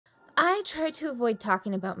I try to avoid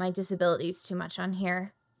talking about my disabilities too much on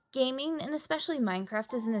here. Gaming, and especially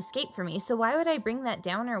Minecraft, is an escape for me, so why would I bring that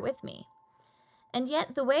downer with me? And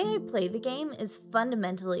yet, the way I play the game is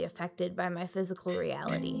fundamentally affected by my physical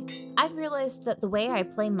reality. I've realized that the way I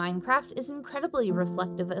play Minecraft is incredibly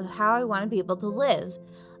reflective of how I want to be able to live.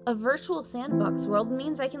 A virtual sandbox world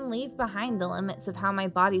means I can leave behind the limits of how my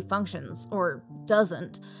body functions, or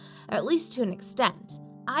doesn't, at least to an extent.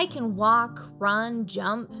 I can walk, run,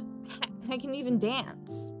 jump, heck, I can even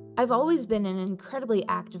dance. I've always been an incredibly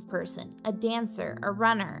active person, a dancer, a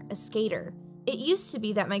runner, a skater. It used to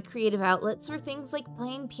be that my creative outlets were things like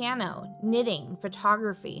playing piano, knitting,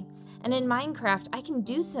 photography, and in Minecraft I can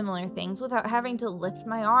do similar things without having to lift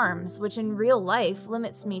my arms, which in real life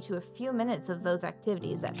limits me to a few minutes of those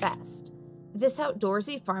activities at best. This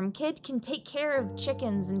outdoorsy farm kid can take care of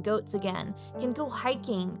chickens and goats again, can go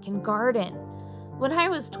hiking, can garden. When I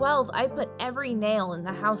was 12, I put every nail in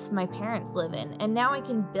the house my parents live in, and now I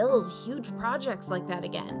can build huge projects like that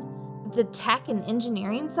again. The tech and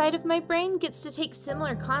engineering side of my brain gets to take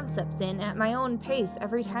similar concepts in at my own pace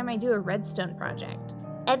every time I do a redstone project.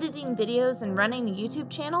 Editing videos and running a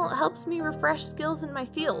YouTube channel helps me refresh skills in my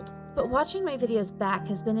field. But watching my videos back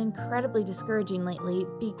has been incredibly discouraging lately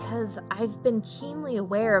because I've been keenly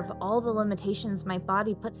aware of all the limitations my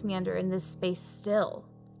body puts me under in this space still.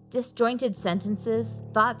 Disjointed sentences,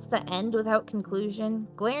 thoughts that end without conclusion,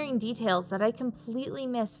 glaring details that I completely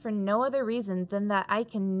miss for no other reason than that I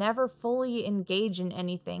can never fully engage in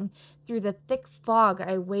anything through the thick fog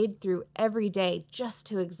I wade through every day just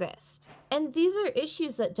to exist. And these are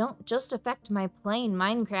issues that don't just affect my playing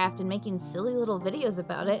Minecraft and making silly little videos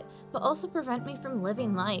about it, but also prevent me from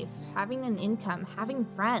living life, having an income, having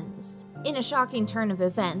friends. In a shocking turn of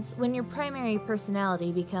events, when your primary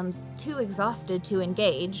personality becomes too exhausted to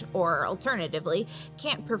engage, or alternatively,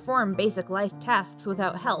 can't perform basic life tasks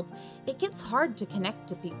without help, it gets hard to connect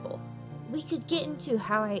to people. We could get into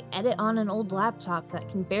how I edit on an old laptop that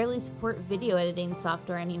can barely support video editing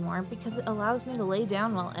software anymore because it allows me to lay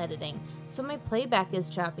down while editing, so my playback is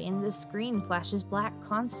choppy and the screen flashes black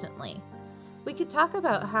constantly. We could talk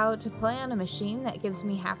about how to play on a machine that gives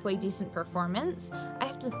me halfway decent performance, I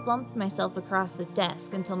have to thump myself across the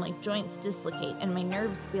desk until my joints dislocate and my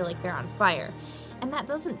nerves feel like they're on fire. And that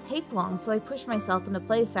doesn't take long, so I push myself into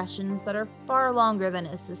play sessions that are far longer than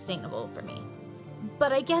is sustainable for me.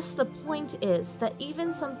 But I guess the point is that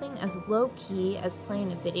even something as low-key as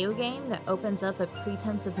playing a video game that opens up a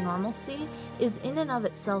pretense of normalcy is in and of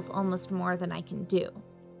itself almost more than I can do.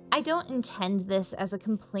 I don't intend this as a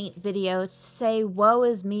complaint video to say woe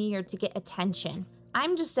is me or to get attention.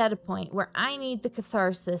 I'm just at a point where I need the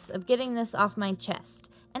catharsis of getting this off my chest,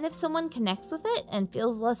 and if someone connects with it and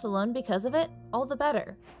feels less alone because of it, all the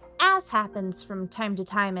better. As happens from time to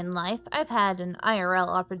time in life, I've had an IRL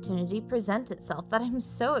opportunity present itself that I'm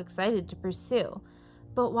so excited to pursue.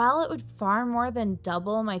 But while it would far more than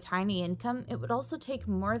double my tiny income, it would also take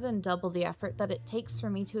more than double the effort that it takes for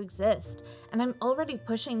me to exist, and I'm already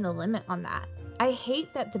pushing the limit on that. I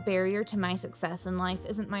hate that the barrier to my success in life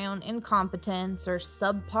isn't my own incompetence or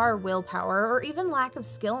subpar willpower or even lack of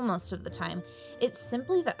skill most of the time. It's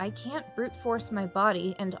simply that I can't brute force my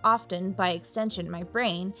body, and often, by extension, my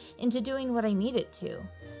brain, into doing what I need it to.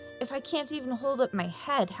 If I can't even hold up my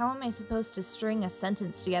head, how am I supposed to string a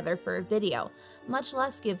sentence together for a video, much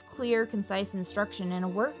less give clear, concise instruction in a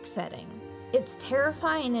work setting? It's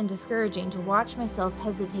terrifying and discouraging to watch myself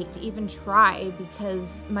hesitate to even try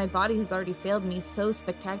because my body has already failed me so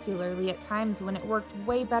spectacularly at times when it worked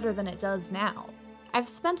way better than it does now. I've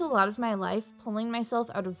spent a lot of my life pulling myself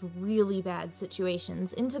out of really bad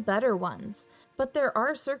situations into better ones, but there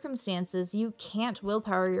are circumstances you can't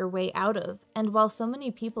willpower your way out of, and while so many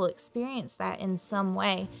people experience that in some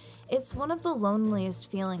way, it's one of the loneliest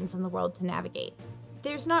feelings in the world to navigate.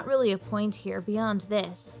 There's not really a point here beyond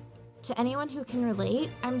this. To anyone who can relate,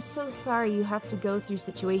 I'm so sorry you have to go through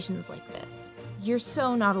situations like this. You're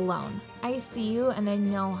so not alone. I see you and I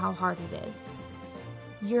know how hard it is.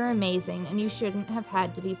 You're amazing and you shouldn't have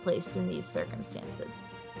had to be placed in these circumstances.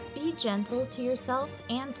 Be gentle to yourself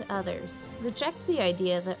and to others. Reject the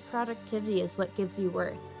idea that productivity is what gives you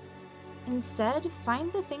worth. Instead,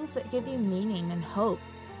 find the things that give you meaning and hope,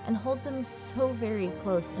 and hold them so very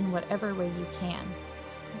close in whatever way you can.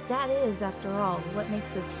 That is, after all, what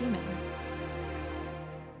makes us human.